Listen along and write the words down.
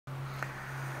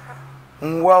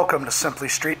Welcome to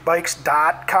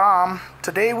SimplyStreetBikes.com.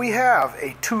 Today we have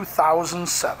a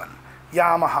 2007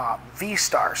 Yamaha V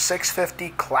Star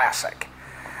 650 Classic.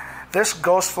 This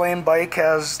Ghost Flame bike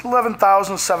has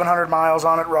 11,700 miles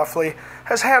on it roughly,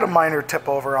 has had a minor tip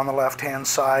over on the left hand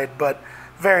side, but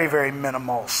very, very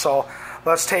minimal. So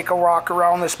let's take a walk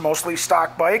around this mostly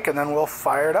stock bike and then we'll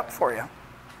fire it up for you.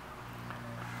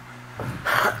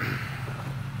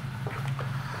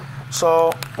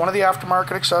 So, one of the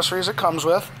aftermarket accessories it comes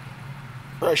with,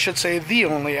 or I should say the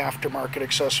only aftermarket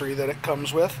accessory that it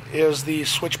comes with, is the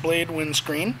Switchblade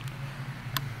windscreen.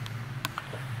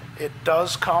 It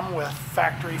does come with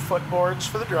factory footboards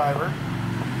for the driver.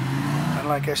 And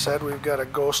like I said, we've got a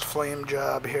Ghost Flame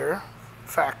job here,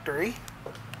 factory.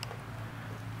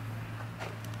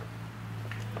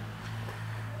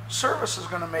 Service is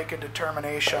going to make a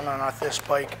determination on if this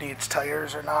bike needs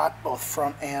tires or not, both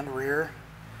front and rear.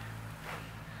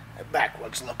 The back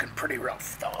one's looking pretty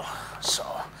rough though, so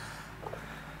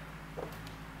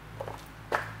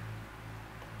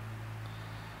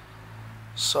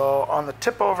on the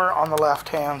tip over on the left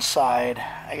hand side,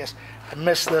 I guess I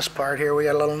missed this part here. We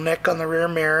got a little nick on the rear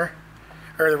mirror,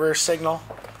 or the rear signal.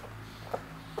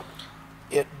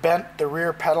 It bent the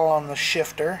rear pedal on the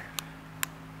shifter.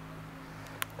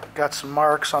 Got some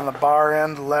marks on the bar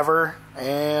end, lever,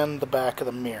 and the back of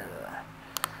the mirror.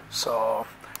 So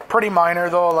pretty minor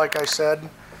though, like I said.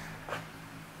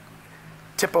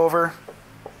 Tip over,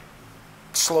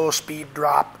 slow speed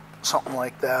drop, something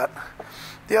like that.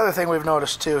 The other thing we've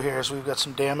noticed too here is we've got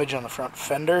some damage on the front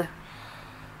fender.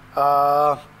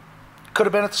 Could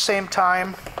have been at the same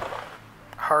time.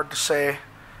 Hard to say.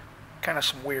 Kind of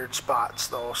some weird spots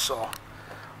though, so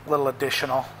a little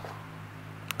additional.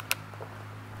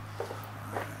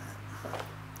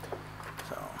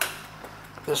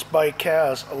 This bike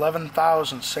has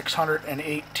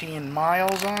 11,618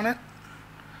 miles on it.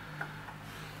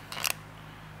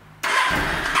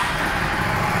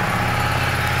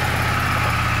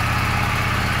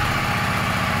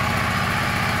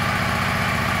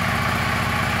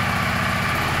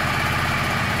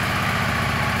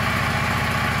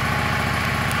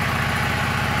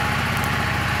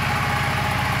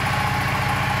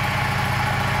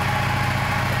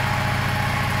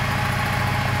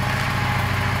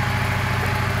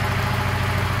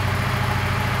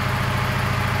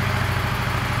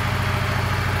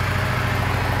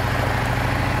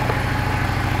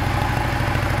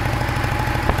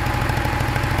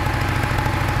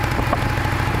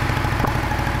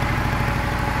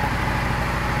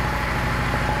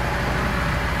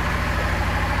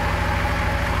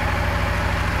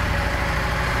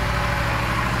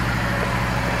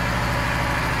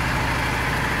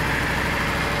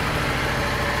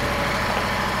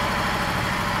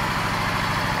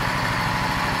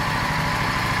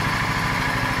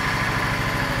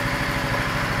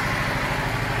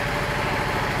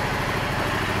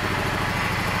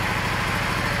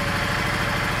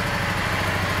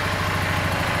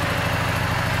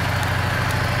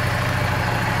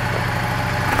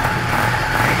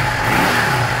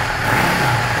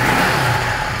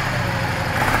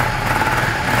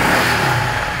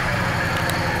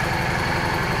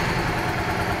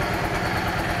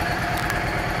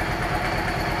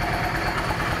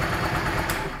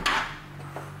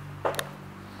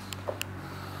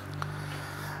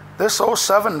 This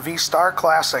 '07 V Star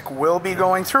Classic will be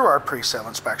going through our pre-sale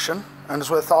inspection, and as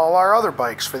with all our other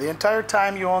bikes, for the entire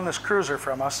time you own this cruiser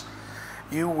from us,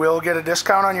 you will get a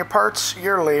discount on your parts,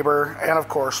 your labor, and of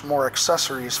course more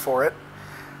accessories for it.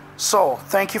 So,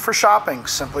 thank you for shopping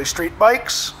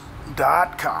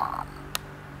SimplyStreetBikes.com.